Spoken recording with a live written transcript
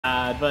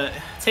but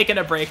taking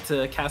a break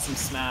to cast some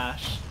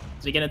Smash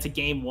as we get into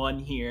game 1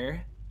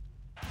 here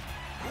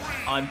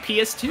on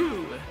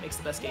PS2. Makes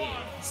the best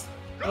games.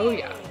 Oh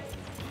yeah,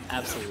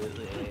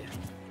 absolutely.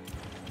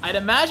 I'd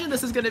imagine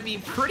this is going to be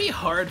pretty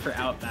hard for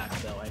Outback,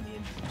 though. I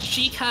mean,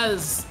 Sheik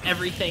has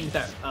everything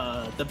that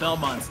the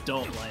Belmonts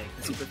don't like.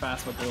 Super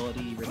fast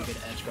mobility, really good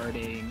edge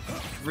guarding,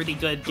 really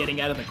good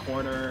getting out of the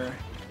corner.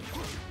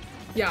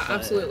 Yeah,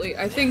 absolutely.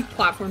 I think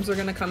platforms are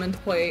going to come into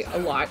play a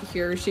lot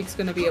here. Sheik's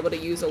going to be able to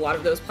use a lot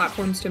of those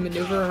platforms to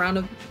maneuver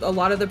around a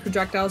lot of the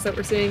projectiles that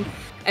we're seeing.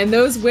 And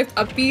those with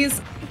up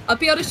Bs, up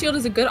B out of shield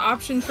is a good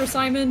option for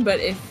Simon, but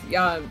if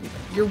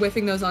you're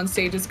whiffing those on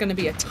stage, it's going to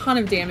be a ton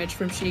of damage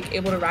from Sheik,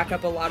 able to rack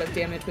up a lot of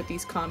damage with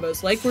these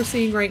combos like we're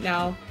seeing right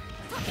now.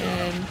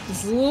 And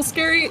this is a little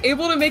scary,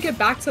 able to make it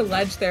back to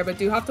ledge there, but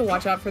do have to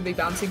watch out for the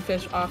bouncing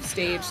fish off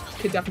stage.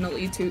 Could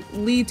definitely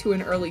lead to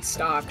an early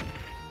stock.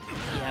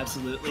 Yeah,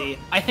 absolutely.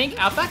 I think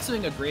Outback's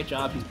doing a great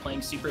job. He's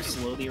playing super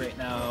slowly right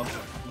now.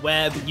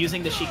 Webb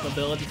using the Sheik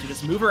mobility to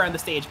just move around the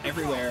stage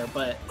everywhere,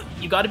 but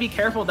you got to be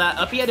careful that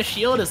up at a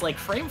shield is like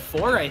frame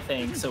 4, I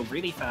think, so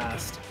really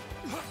fast.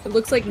 It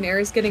looks like Nair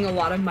is getting a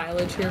lot of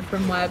mileage here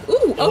from Webb.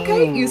 Ooh,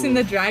 okay, using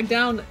the drag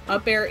down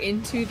up air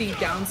into the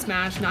down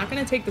smash. Not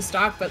going to take the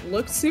stock, but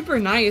looks super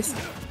nice.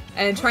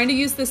 And trying to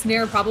use this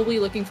Nair, probably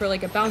looking for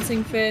like a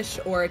bouncing fish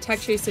or a tech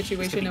chase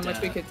situation in which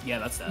we could... Yeah,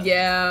 that's that.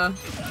 Yeah.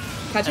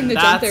 Catching the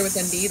jump there with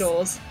the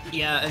needles.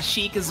 Yeah,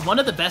 Sheik is one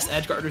of the best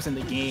edge guarders in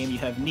the game. You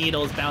have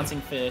needles, bouncing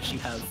fish, you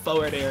have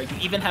forward air, you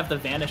even have the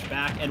vanish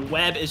back, and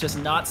Webb is just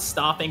not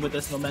stopping with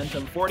this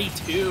momentum.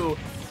 42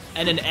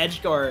 and an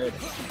edge guard.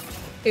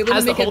 Able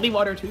has to the holy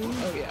water too.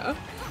 Oh yeah.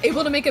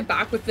 Able to make it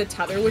back with the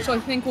tether, which I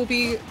think will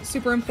be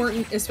super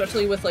important,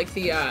 especially with like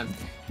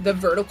the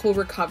vertical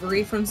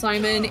recovery from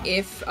Simon.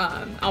 If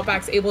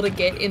Outback's able to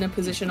get in a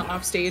position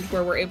off stage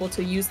where we're able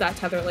to use that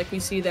tether like we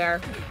see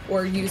there,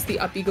 or use the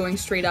up B going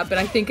straight up. But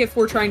I think if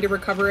we're trying to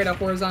recover at a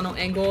horizontal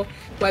angle,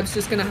 Webb's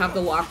just going to have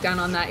the lockdown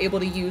on that, able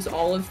to use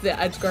all of the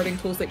edge guarding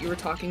tools that you were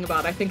talking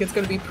about. I think it's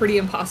going to be pretty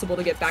impossible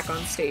to get back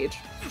on stage.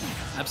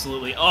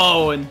 Absolutely.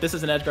 Oh, and this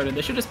is an edge guard, and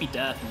this should just be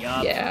death.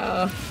 Yup.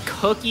 Yeah.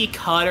 Cookie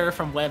cutter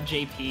from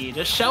WebbJP,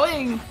 just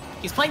showing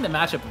he's playing the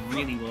matchup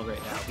really well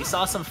right now. We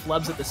saw some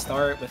flubs at the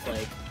start with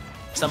like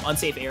some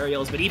unsafe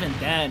aerials, but even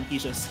then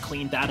he's just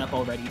cleaned that up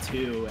already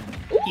too,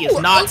 and he is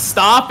not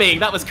stopping.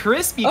 That was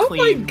crispy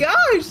clean. Oh my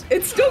gosh,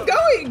 it's still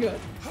going.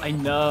 I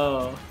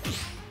know.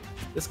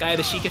 This guy had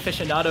a Sheik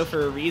aficionado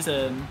for a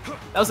reason.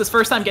 That was his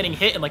first time getting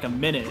hit in like a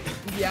minute.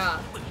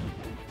 Yeah.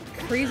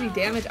 Crazy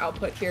damage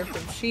output here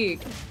from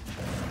Sheik.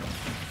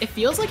 It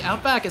feels like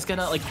Outback is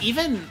gonna, like,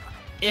 even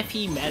if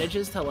he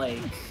manages to, like,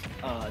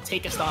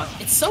 take a stock,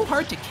 it's so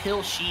hard to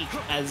kill Sheik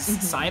as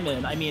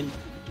Simon. I mean,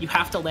 you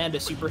have to land a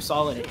super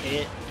solid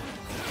hit.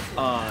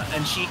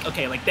 And Sheik,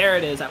 okay, like, there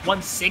it is at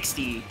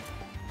 160.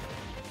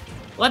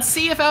 Let's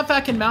see if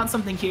Outback can mount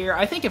something here.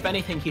 I think, if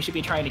anything, he should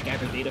be trying to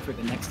gather data for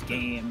the next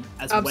game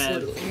as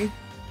Absolutely. Webb.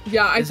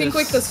 Yeah, I think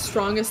like the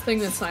strongest thing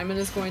that Simon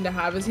is going to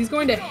have is he's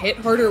going to hit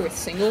harder with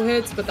single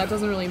hits, but that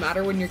doesn't really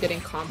matter when you're getting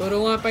comboed a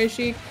lot by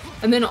Sheik.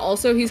 And then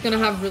also he's going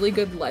to have really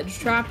good ledge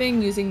trapping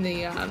using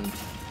the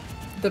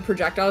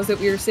projectiles that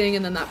we were seeing,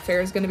 and then that fair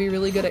is going to be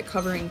really good at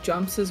covering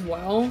jumps as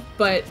well.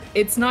 But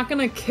it's not going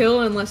to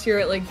kill unless you're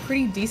at like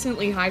pretty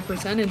decently high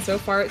percent, and so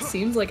far it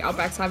seems like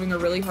Outback's having a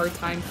really hard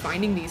time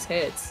finding these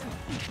hits.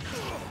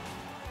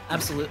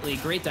 Absolutely.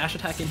 Great dash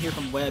attack in here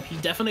from Webb. He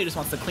definitely just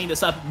wants to clean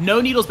this up.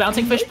 No needles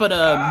bouncing fish, but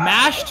a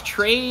mashed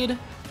trade.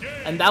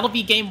 And that'll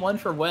be game 1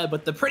 for Webb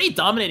with the pretty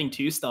dominating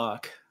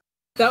 2-stock.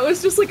 That was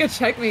just like a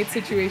checkmate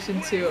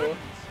situation too.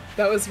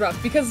 That was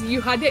rough because you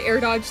had to air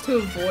dodge to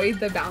avoid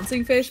the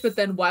bouncing fish, but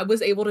then Webb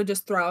was able to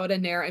just throw out a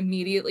nair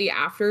immediately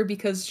after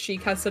because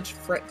Sheik has such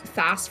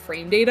fast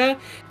frame data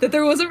that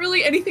there wasn't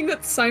really anything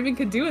that Simon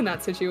could do in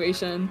that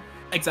situation.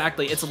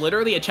 Exactly, it's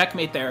literally a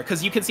checkmate there,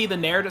 because you can see the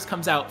Nair just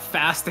comes out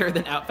faster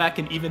than Outback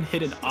can even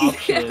hit an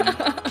option.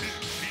 Yeah.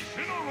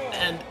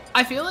 And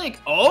I feel like,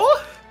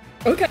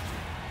 okay.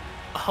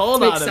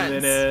 Hold on a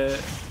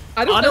minute.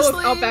 I don't know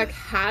if Outback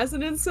has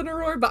an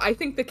Incineroar, but I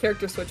think the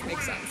character switch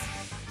makes sense.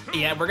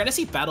 Yeah, we're gonna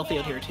see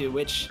Battlefield here too,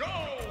 which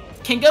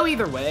can go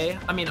either way.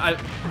 I mean,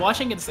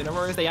 watching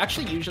Incineroars, they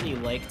actually usually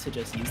like to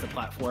just use the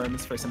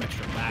platforms for some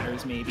extra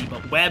ladders maybe,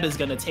 but Webb is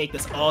gonna take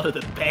this all to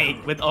the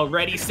bank with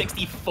already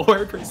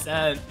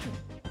 64%.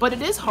 But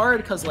it is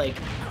hard because, like,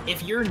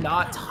 if you're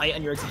not tight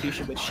on your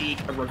execution with Sheik,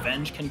 a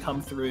revenge can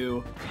come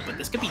through, but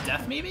this could be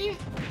death maybe?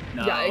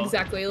 No. Yeah,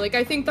 exactly. Like,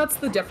 I think that's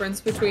the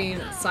difference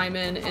between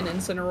Simon and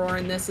Incineroar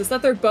in this, is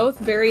that they're both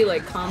very,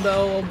 like,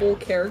 comboable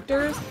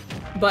characters,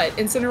 but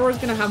Incineroar is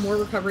going to have more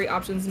recovery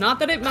options. Not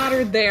that it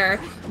mattered there,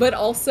 but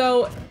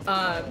also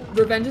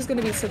Revenge is going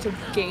to be such a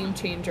game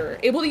changer.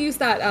 Able to use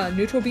that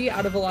neutral B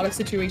out of a lot of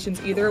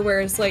situations either,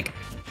 whereas like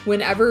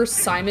whenever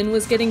Simon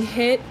was getting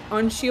hit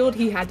on shield,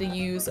 he had to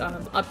use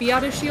uppy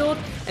out of shield,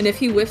 and if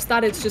he whiffs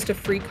that, it's just a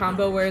free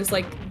combo, whereas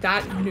like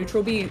that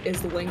neutral B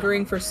is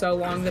lingering for so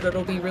long that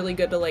it'll be really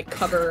good to like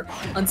cover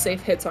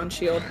unsafe hits on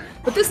shield.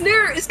 But this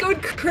Nair is going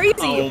crazy!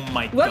 Oh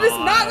my god. Webb is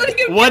not letting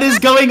him What is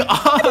going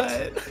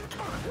on?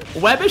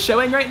 Webb is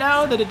showing right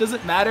now that it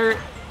doesn't matter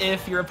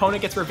if your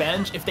opponent gets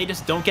revenge if they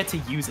just don't get to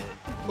use it.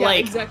 Yeah, like,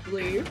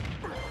 exactly.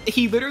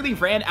 He literally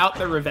ran out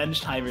the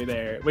revenge timer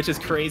there, which is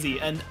crazy.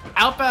 And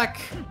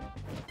Outback,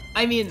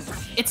 I mean,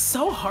 it's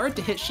so hard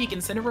to hit Sheik.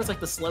 Incineroar is like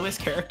the slowest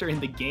character in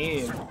the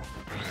game.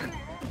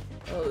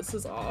 Oh, this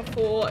is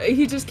awful.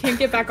 He just can't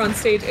get back on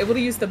stage. Able to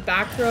use the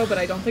back throw, but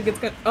I don't think it's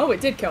gonna... Oh, it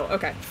did kill.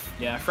 Okay.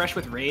 Yeah, fresh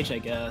with rage, I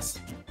guess.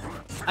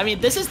 I mean,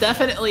 this is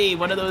definitely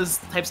one of those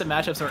types of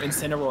matchups where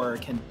Incineroar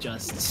can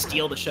just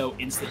steal the show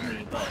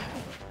instantly, but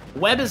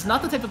Webb is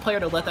not the type of player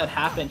to let that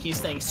happen. He's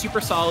staying super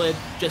solid,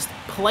 just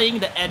playing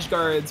the edge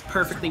guards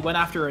perfectly one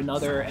after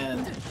another,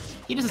 and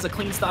he just has a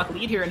clean stock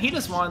lead here, and he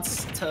just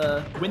wants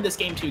to win this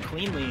game too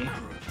cleanly.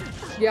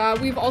 Yeah,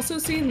 we've also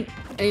seen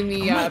in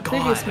the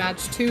previous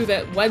match too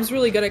that Webb's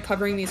really good at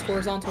covering these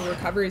horizontal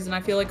recoveries, and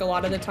I feel like a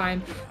lot of the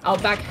time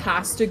Outback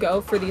has to go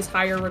for these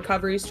higher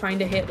recoveries, trying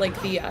to hit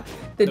like the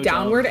No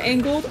downward jump.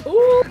 angled.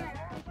 Ooh.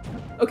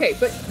 Okay,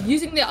 but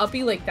using the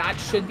uppy like that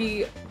should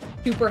be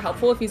super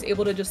helpful if he's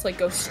able to just like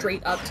go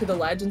straight up to the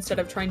ledge instead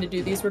of trying to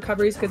do these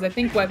recoveries, because I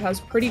think Webb has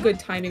pretty good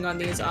timing on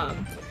these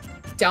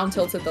down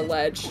tilts at the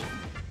ledge.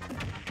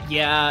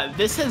 Yeah,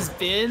 this has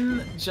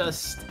been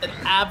just an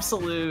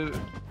absolute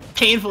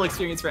painful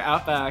experience for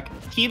Outback.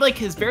 He like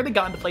has barely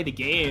gotten to play the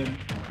game.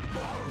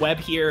 Webb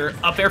here,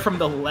 up air from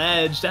the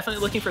ledge,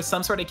 definitely looking for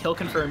some sort of kill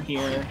confirm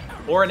here.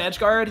 Or an edge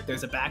guard.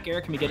 There's a back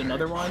air. Can we get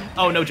another one?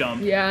 Oh, no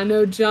jump. Yeah,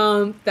 no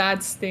jump.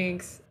 That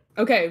stinks.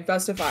 Okay,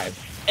 best of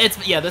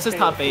 5. Yeah, this is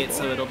top 8,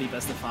 so it'll be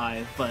best of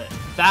 5. But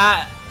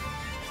that,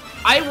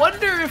 I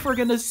wonder if we're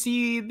gonna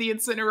see the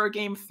Incineroar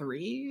game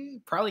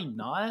 3. Probably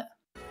not.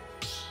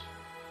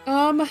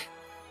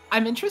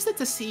 I'm interested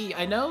to see.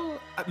 I know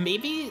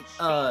maybe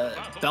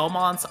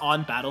Belmont's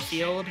on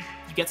Battlefield.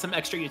 You get some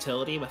extra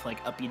utility with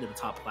like up B to the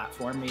top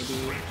platform. Maybe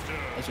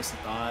that's just a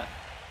thought.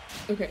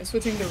 Okay,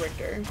 switching to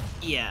Richter.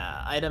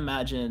 Yeah, I'd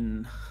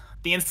imagine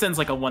the instant's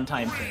like a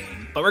one-time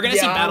thing, but we're gonna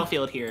see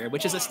Battlefield here,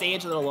 which is a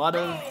stage that a lot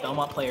of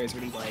Belmont players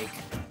really like.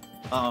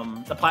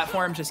 The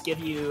platforms just give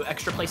you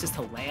extra places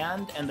to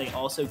land, and they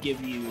also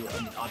give you,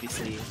 I mean,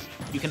 obviously,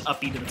 you can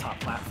up B to the top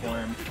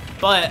platform.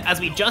 But as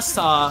we just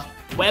saw,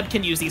 Webb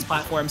can use these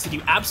platforms to do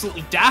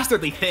absolutely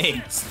dastardly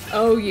things.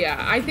 Oh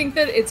yeah, I think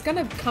that it's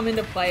gonna come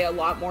into play a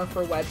lot more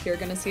for Webb here.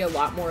 Gonna see a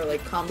lot more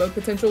like combo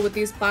potential with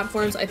these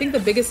platforms. I think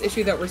the biggest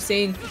issue that we're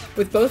seeing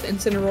with both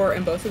Incineroar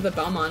and both of the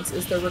Belmonts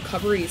is their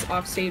recoveries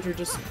off stage are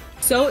just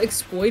so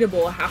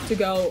exploitable. Have to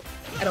go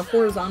at a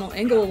horizontal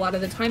angle a lot of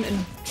the time,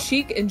 and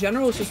Sheik in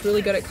general is just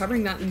really good at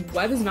covering that, and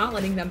Webb is not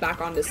letting them back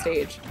onto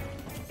stage.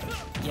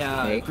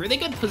 Yeah, Okay. really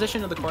good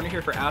position in the corner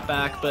here for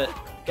Outback, but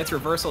gets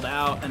reversaled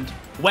out, and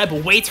Webb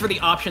waits for the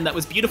option that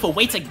was beautiful,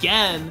 waits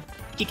again.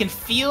 He can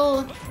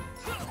feel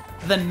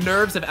the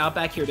nerves of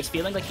Outback here, just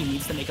feeling like he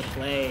needs to make a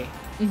play.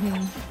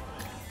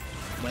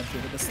 Webb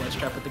through to the sledge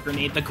trap with the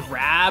grenade, the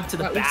grab to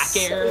the back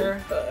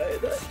air. So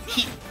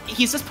good.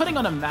 He's just putting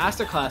on a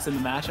masterclass in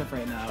the matchup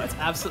right now. It's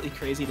absolutely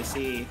crazy to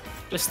see.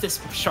 Just this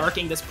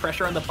sharking, this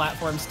pressure on the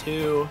platforms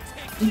too.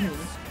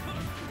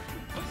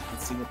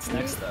 Let's see what's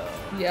next though.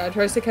 Yeah,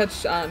 tries to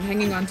catch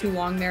hanging on too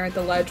long there at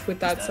the ledge with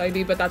that side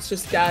B, but that's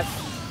just death.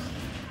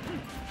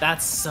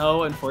 That's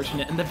so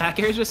unfortunate. And the back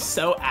air is just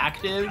so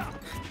active.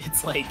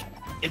 It's like,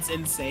 it's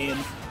insane.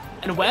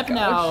 And Webb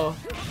now,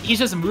 he's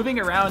just moving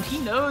around. He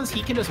knows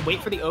he can just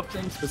wait for the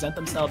openings to present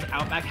themselves.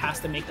 Outback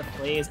has to make the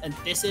plays, and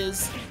this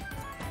is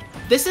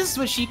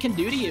what she can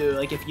do to you.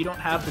 Like, if you don't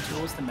have the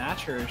tools to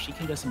match her, she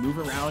can just move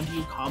around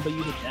you, combo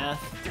you to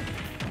death.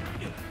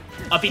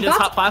 Up into the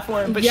top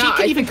platform, but yeah,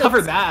 she can even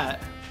cover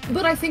that.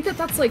 But I think that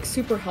that's like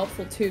super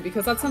helpful too,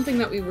 because that's something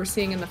that we were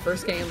seeing in the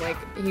first game. Like,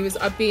 he was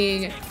up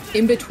being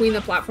in between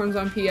the platforms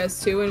on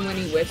PS2, and when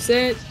he whiffs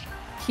it,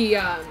 he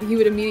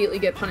would immediately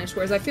get punished.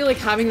 Whereas I feel like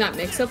having that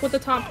mix-up with the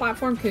top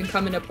platform can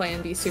come into play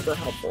and be super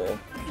helpful.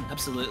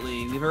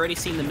 Absolutely. We've already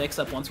seen the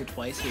mix-up once or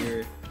twice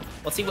here.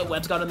 Let's see what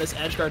Webb's got on this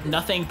edge guard.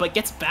 Nothing, but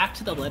gets back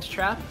to the ledge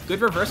trap.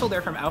 Good reversal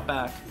there from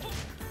Outback.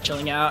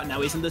 Chilling out,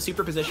 now he's in the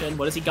super position.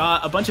 What has he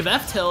got? A bunch of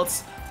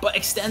F-tilts, but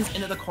extends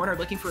into the corner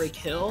looking for a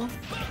kill.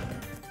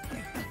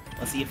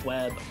 Let's see if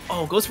Webb...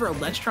 Oh, goes for a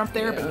ledge trump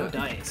there, but no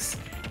dice.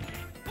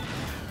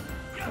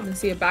 I'm gonna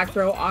see a back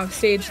throw off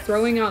stage,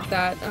 throwing out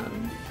that,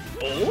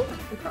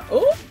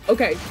 Oh,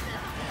 okay.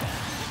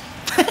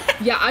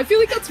 Yeah, I feel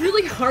like that's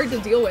really hard to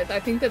deal with. I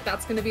think that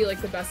that's going to be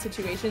like the best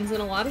situations,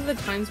 and a lot of the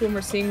times when we're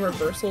seeing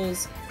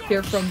reversals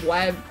here from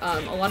Webb,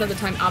 a lot of the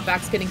time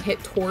Outback's getting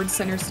hit towards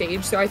center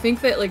stage, so I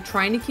think that like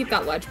trying to keep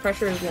that ledge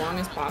pressure as long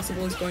as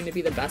possible is going to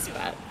be the best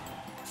bet.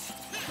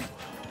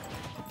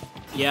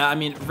 Yeah, I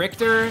mean,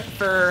 Richter,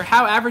 for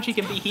how average he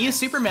can be, he is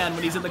Superman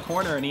when he's in the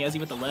corner and he has you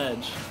with the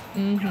ledge.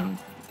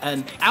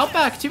 And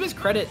Outback, to his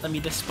credit, I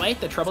mean, despite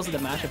the troubles of the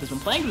matchup, has been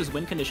playing to his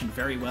win condition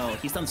very well.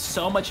 He's done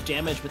so much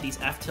damage with these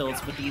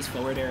F-tilts, with these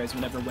forward airs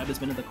whenever Webb has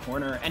been in the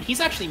corner, and he's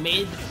actually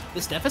made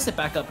this deficit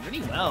back up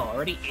really well.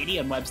 Already 80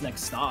 on Webb's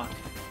next stock.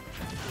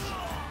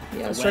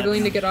 Yeah,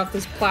 struggling to get off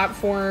this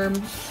platform.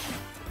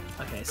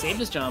 Okay, saved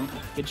his jump.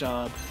 Good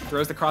job.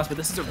 Throws the cross, but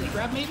this is a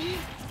regrab maybe?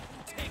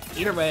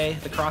 Either way,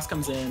 the cross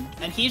comes in,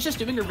 and he's just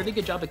doing a really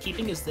good job of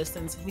keeping his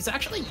distance. He's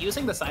actually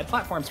using the side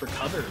platforms for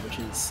cover, which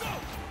is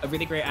a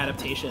really great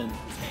adaptation.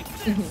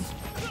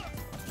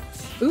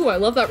 Ooh, I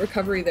love that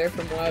recovery there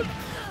from Webb.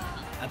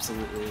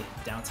 Absolutely.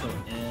 Down tilt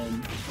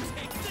in.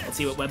 Let's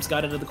see what Webb's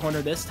got into the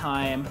corner this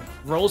time.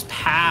 Rolls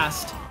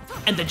past,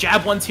 and the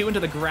jab 1-2 into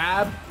the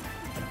grab.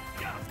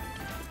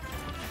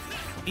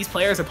 These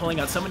players are pulling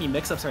out so many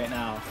mix-ups right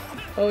now.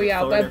 Oh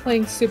yeah, Webb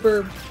playing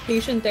super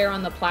patient there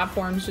on the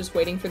platforms, just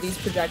waiting for these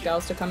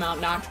projectiles to come out,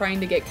 not trying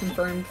to get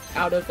confirmed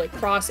out of like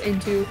cross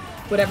into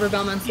whatever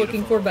Belmont's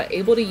looking for, but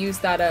able to use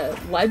that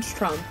ledge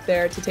trump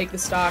there to take the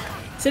stock.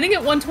 Sitting at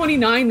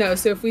 129 though,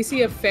 so if we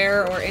see a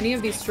fair or any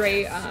of these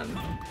stray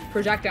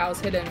projectiles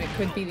hit him, it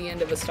could be the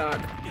end of a stock.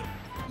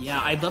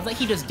 Yeah, I love that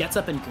he just gets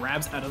up and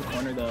grabs out of the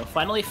corner though.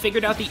 Finally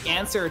figured out the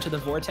answer to the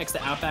vortex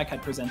that Outback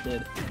had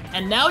presented.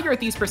 And now you're at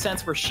these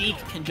percents where Sheik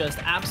can just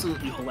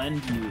absolutely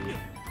blend you.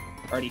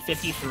 Already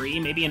 53,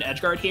 maybe an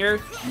edgeguard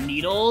here.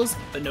 Needles,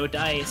 but no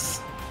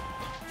dice.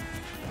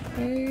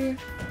 Okay.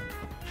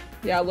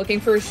 Yeah, looking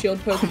for a shield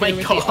poke here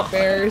with the up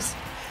airs.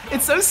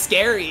 It's so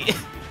scary.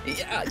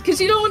 Yeah,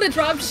 because you don't want to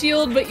drop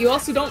shield, but you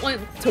also don't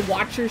want to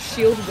watch your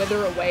shield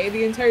wither away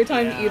the entire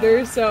time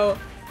either, so...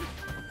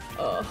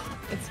 Oh,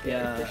 it's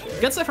scary for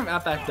sure. Good stuff from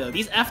Outback though.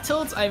 These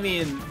F-tilts, I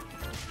mean,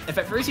 if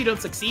at first you don't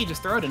succeed,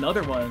 just throw out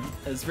another one.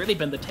 Has really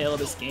been the tale of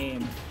this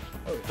game.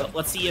 But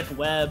let's see if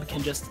Webb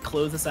can just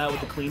close this out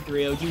with a clean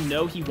 3-0. You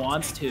know he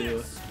wants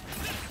to.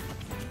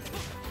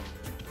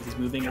 He's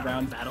moving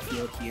around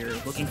battlefield here,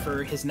 looking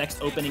for his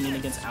next opening in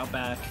against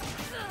Outback.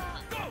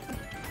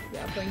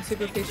 Yeah, playing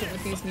super patient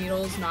with these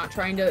needles, not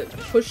trying to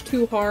push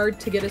too hard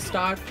to get a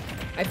stock.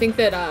 I think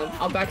that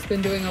Outback's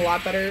been doing a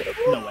lot better.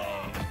 No way.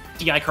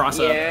 DI cross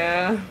up.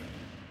 Yeah.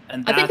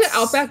 And I think that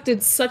Outback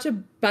did such a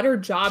better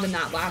job in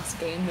that last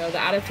game, though. The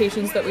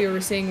adaptations that we were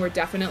seeing were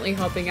definitely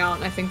helping out,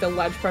 and I think the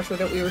ledge pressure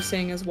that we were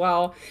seeing as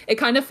well. It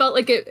kind of felt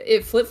like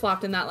it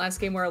flip-flopped in that last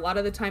game, where a lot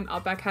of the time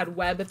Outback had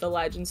Webb at the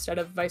ledge instead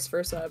of vice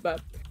versa. But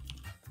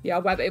yeah,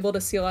 Webb able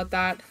to seal out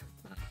that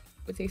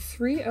with a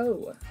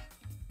 3-0.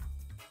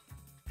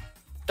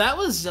 That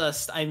was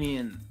just, I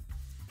mean,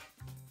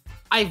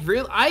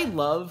 I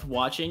love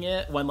watching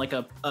it when like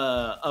a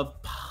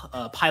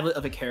pilot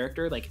of a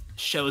character like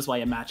shows why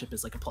a matchup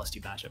is like a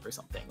 +2 matchup or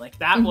something. Like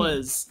that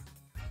was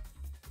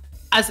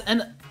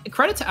and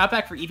credit to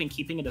Outback for even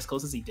keeping it as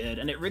close as he did,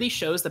 and it really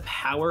shows the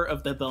power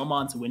of the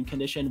Belmont's win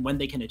condition when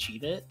they can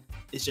achieve it.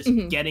 Is just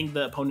getting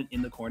the opponent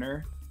in the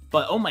corner.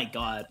 But oh my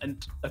god,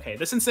 and okay,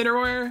 this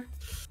Incineroar,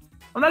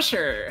 I'm not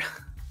sure.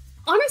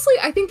 Honestly,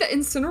 I think that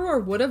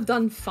Incineroar would have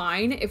done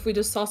fine if we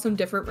just saw some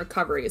different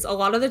recoveries. A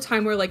lot of the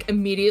time we're like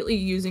immediately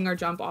using our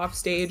jump off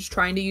stage,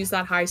 trying to use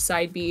that high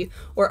side B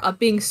or up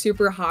being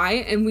super high,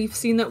 and we've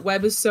seen that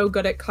Webb is so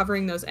good at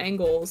covering those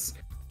angles.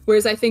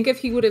 Whereas I think if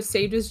he would have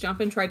saved his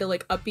jump and tried to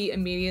like up B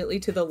immediately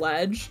to the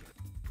ledge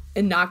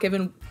and not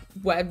given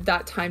Webb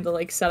that time to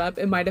like set up,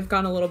 it might have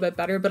gone a little bit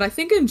better. But I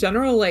think in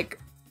general, like,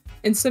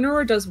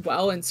 Incineroar does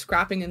well in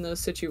scrapping in those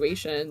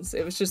situations.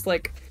 It was just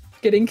like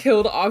getting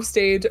killed off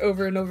stage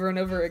over and over and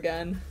over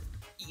again.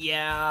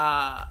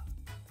 Yeah,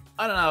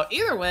 I don't know.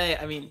 Either way,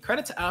 I mean,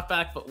 credit to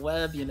Outback, but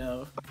Webb, you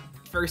know,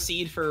 first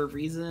seed for a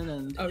reason,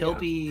 and he'll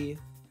be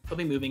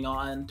moving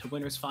on to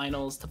winners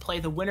finals to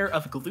play the winner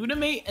of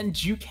Glutamate and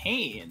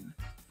Duquesne.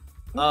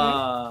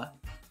 Okay.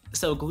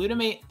 So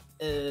Glutamate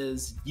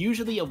is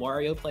usually a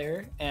Wario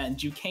player, and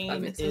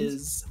Duquesne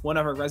is one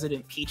of our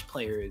resident Peach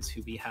players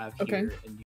who we have here in New